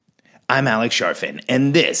I'm Alex Sharfin,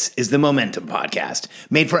 and this is the Momentum Podcast,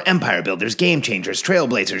 made for empire builders, game changers,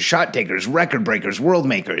 trailblazers, shot takers, record breakers, world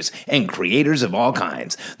makers, and creators of all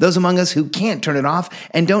kinds. Those among us who can't turn it off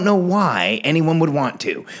and don't know why anyone would want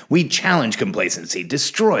to. We challenge complacency,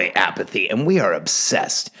 destroy apathy, and we are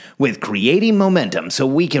obsessed with creating momentum so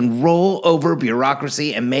we can roll over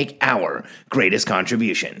bureaucracy and make our greatest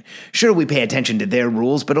contribution. Sure, we pay attention to their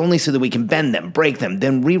rules, but only so that we can bend them, break them,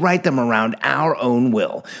 then rewrite them around our own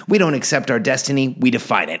will. We don't accept our destiny, we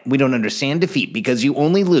define it. We don't understand defeat because you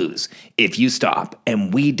only lose if you stop,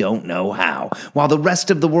 and we don't know how. While the rest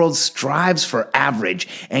of the world strives for average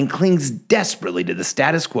and clings desperately to the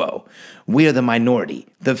status quo, we are the minority,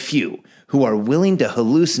 the few, who are willing to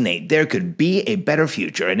hallucinate there could be a better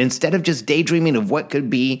future, and instead of just daydreaming of what could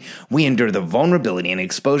be, we endure the vulnerability and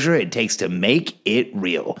exposure it takes to make it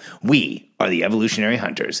real. We are the evolutionary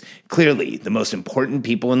hunters, clearly the most important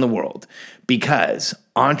people in the world, because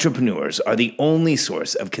entrepreneurs are the only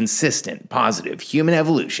source of consistent, positive human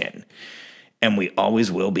evolution, and we always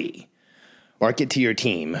will be. Market to your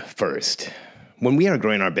team first. When we are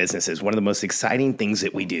growing our businesses, one of the most exciting things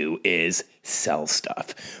that we do is sell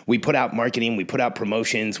stuff. We put out marketing, we put out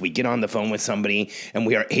promotions, we get on the phone with somebody, and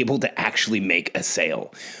we are able to actually make a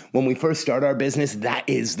sale. When we first start our business, that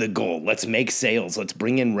is the goal. Let's make sales. Let's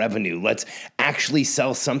bring in revenue. Let's actually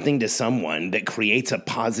sell something to someone that creates a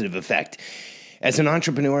positive effect. As an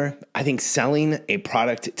entrepreneur, I think selling a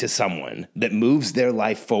product to someone that moves their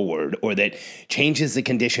life forward or that changes the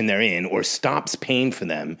condition they're in or stops pain for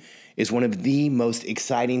them is one of the most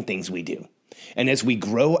exciting things we do. And as we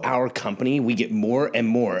grow our company, we get more and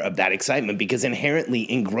more of that excitement because inherently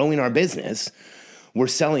in growing our business, we're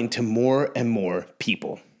selling to more and more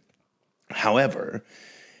people. However,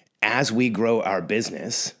 as we grow our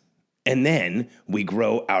business and then we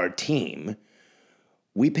grow our team,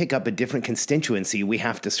 we pick up a different constituency we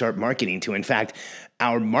have to start marketing to. In fact,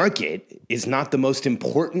 our market is not the most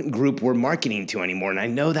important group we're marketing to anymore. And I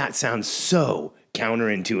know that sounds so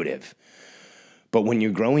counterintuitive. But when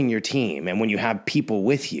you're growing your team and when you have people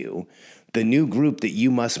with you, the new group that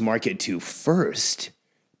you must market to first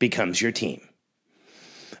becomes your team.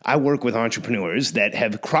 I work with entrepreneurs that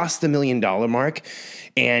have crossed the $1 million mark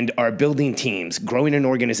and are building teams, growing an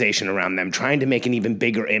organization around them, trying to make an even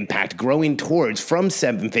bigger impact, growing towards from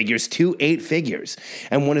 7 figures to 8 figures.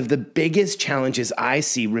 And one of the biggest challenges I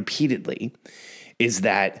see repeatedly is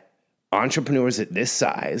that entrepreneurs at this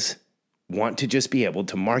size want to just be able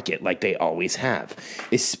to market like they always have,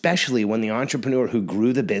 especially when the entrepreneur who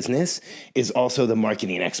grew the business is also the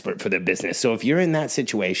marketing expert for the business. So if you're in that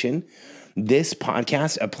situation, this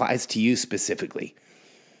podcast applies to you specifically.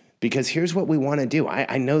 Because here's what we want to do.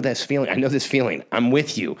 I know this feeling. I'm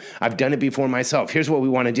with you. I've done it before myself. Here's what we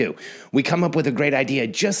want to do. We come up with a great idea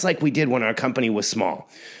just like we did when our company was small.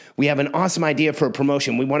 We have an awesome idea for a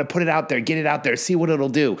promotion. We want to put it out there, get it out there, see what it'll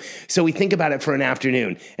do. So we think about it for an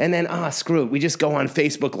afternoon. And then, screw it. We just go on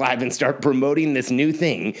Facebook Live and start promoting this new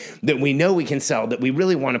thing that we know we can sell, that we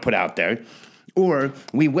really want to put out there. Or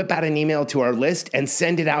we whip out an email to our list and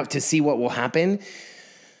send it out to see what will happen.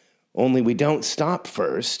 Only we don't stop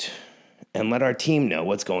first and let our team know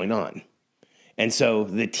what's going on. And so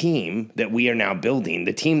the team that we are now building,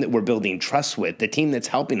 the team that we're building trust with, the team that's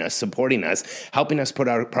helping us, supporting us, helping us put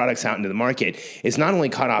our products out into the market is not only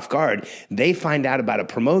caught off guard, they find out about a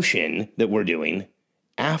promotion that we're doing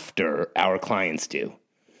after our clients do.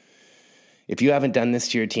 If you haven't done this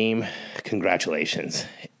to your team, congratulations.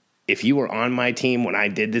 If you were on my team when I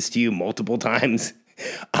did this to you multiple times,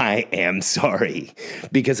 I am sorry,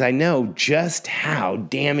 because I know just how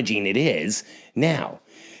damaging it is now.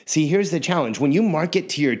 See, here's the challenge. When you market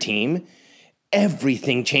to your team,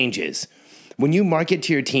 everything changes. When you market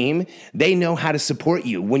to your team, they know how to support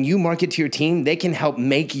you. When you market to your team, they can help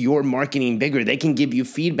make your marketing bigger. They can give you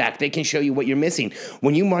feedback. They can show you what you're missing.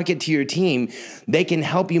 When you market to your team, they can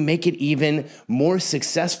help you make it even more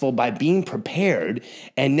successful by being prepared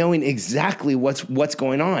and knowing exactly what's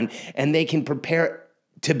going on. And they can prepare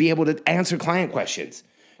to be able to answer client questions,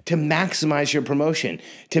 to maximize your promotion,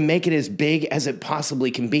 to make it as big as it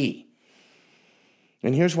possibly can be.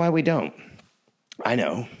 And here's why we don't. I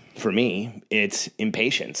know, for me, it's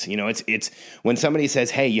impatience. It's when somebody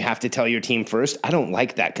says, hey, you have to tell your team first, I don't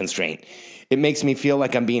like that constraint. It makes me feel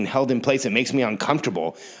like I'm being held in place. It makes me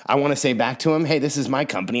uncomfortable. I want to say back to them, hey, this is my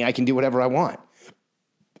company. I can do whatever I want.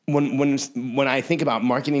 When I think about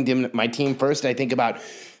marketing to my team first, I think about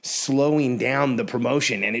slowing down the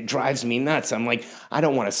promotion, and it drives me nuts. I'm like, I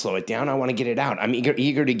don't want to slow it down. I want to get it out. I'm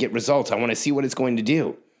eager to get results. I want to see what it's going to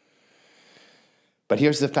do. But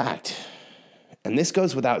here's the fact, and this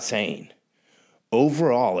goes without saying.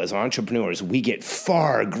 overall, as entrepreneurs, we get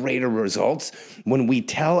far greater results when we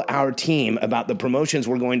tell our team about the promotions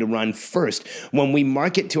we're going to run first, when we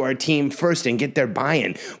market to our team first and get their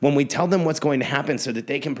buy-in, when we tell them what's going to happen so that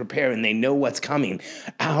they can prepare and they know what's coming.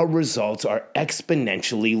 Our results are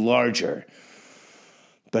exponentially larger.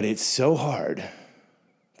 But it's so hard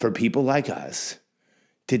for people like us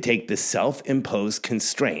to take the self-imposed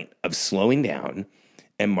constraint of slowing down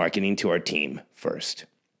and marketing to our team first.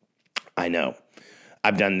 I know.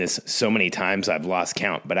 I've done this so many times I've lost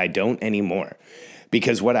count, but I don't anymore.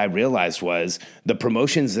 Because what I realized was the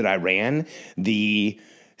promotions that I ran, the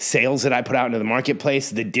sales that I put out into the marketplace,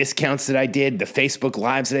 the discounts that I did, the Facebook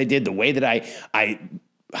Lives that I did, the way that I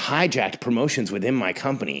hijacked promotions within my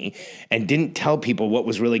company and didn't tell people what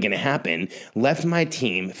was really going to happen, left my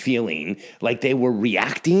team feeling like they were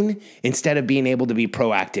reacting instead of being able to be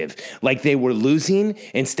proactive, like they were losing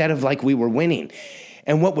instead of like we were winning.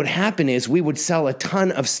 And what would happen is we would sell a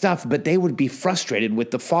ton of stuff, but they would be frustrated with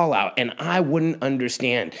the fallout, and I wouldn't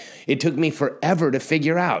understand. It took me forever to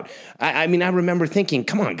figure out. I mean, I remember thinking,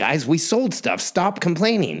 come on, guys, we sold stuff. Stop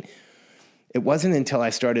complaining. It wasn't until I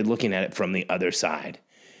started looking at it from the other side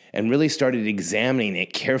and really started examining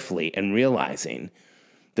it carefully and realizing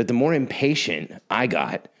that the more impatient I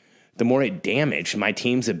got, the more it damaged my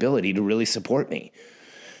team's ability to really support me.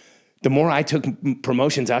 The more I took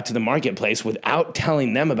promotions out to the marketplace without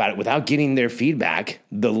telling them about it, without getting their feedback,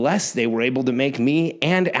 the less they were able to make me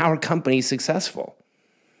and our company successful.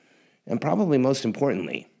 And probably most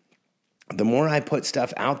importantly, the more I put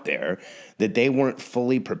stuff out there that they weren't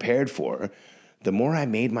fully prepared for, the more I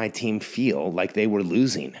made my team feel like they were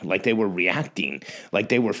losing, like they were reacting, like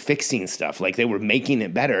they were fixing stuff, like they were making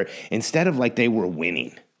it better, instead of like they were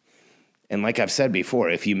winning. And like I've said before,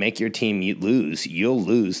 if you make your team lose, you'll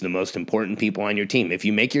lose the most important people on your team. If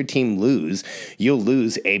you make your team lose, you'll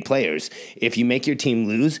lose A players. If you make your team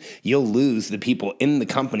lose, you'll lose the people in the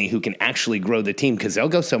company who can actually grow the team because they'll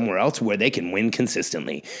go somewhere else where they can win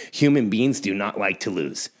consistently. Human beings do not like to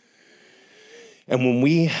lose. And when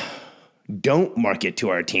we don't market to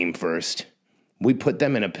our team first, we put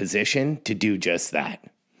them in a position to do just that.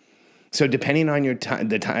 So depending on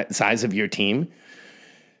the size of your team,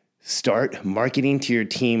 start marketing to your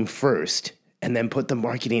team first and then put the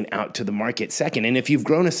marketing out to the market second. And if you've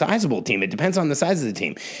grown a sizable team, it depends on the size of the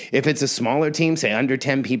team. If it's a smaller team, say under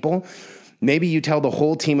 10 people, maybe you tell the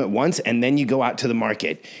whole team at once and then you go out to the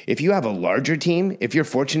market. If you have a larger team, if you're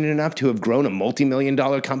fortunate enough to have grown a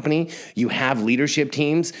multi-million-dollar company, you have leadership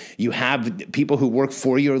teams, you have people who work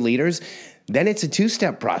for your leaders, then it's a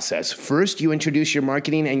two-step process. First, you introduce your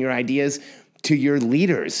marketing and your ideas to your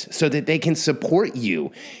leaders so that they can support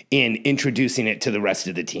you in introducing it to the rest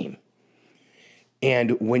of the team.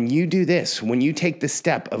 And when you do this, when you take the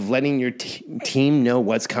step of letting your team know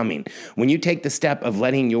what's coming, when you take the step of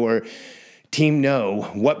letting your team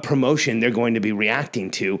know what promotion they're going to be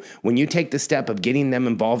reacting to, when you take the step of getting them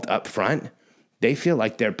involved up front, they feel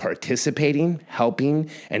like they're participating, helping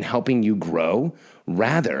you grow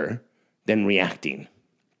rather than reacting.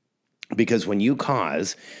 Because when you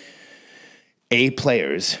cause A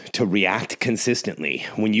players to react consistently,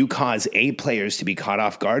 when you cause A players to be caught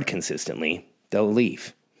off guard consistently, they'll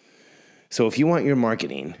leave. So if you want your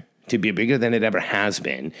marketing to be bigger than it ever has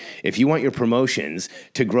been, if you want your promotions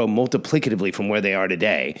to grow multiplicatively from where they are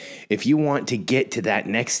today, if you want to get to that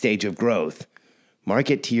next stage of growth,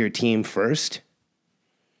 market to your team first,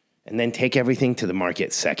 and then take everything to the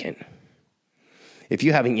market second. If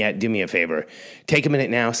you haven't yet, do me a favor. Take a minute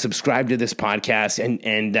now, subscribe to this podcast,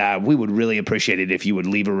 and we would really appreciate it if you would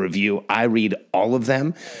leave a review. I read all of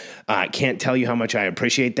them. Can't tell you how much I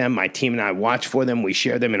appreciate them. My team and I watch for them. We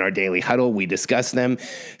share them in our daily huddle. We discuss them.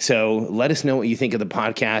 So let us know what you think of the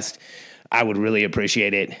podcast. I would really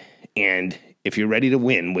appreciate it. And if you're ready to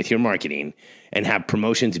win with your marketing and have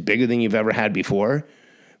promotions bigger than you've ever had before,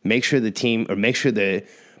 make sure the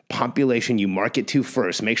population you market to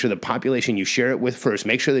first, make sure the population you share it with first,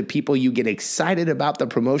 make sure the people you get excited about the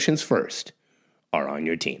promotions first are on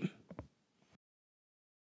your team.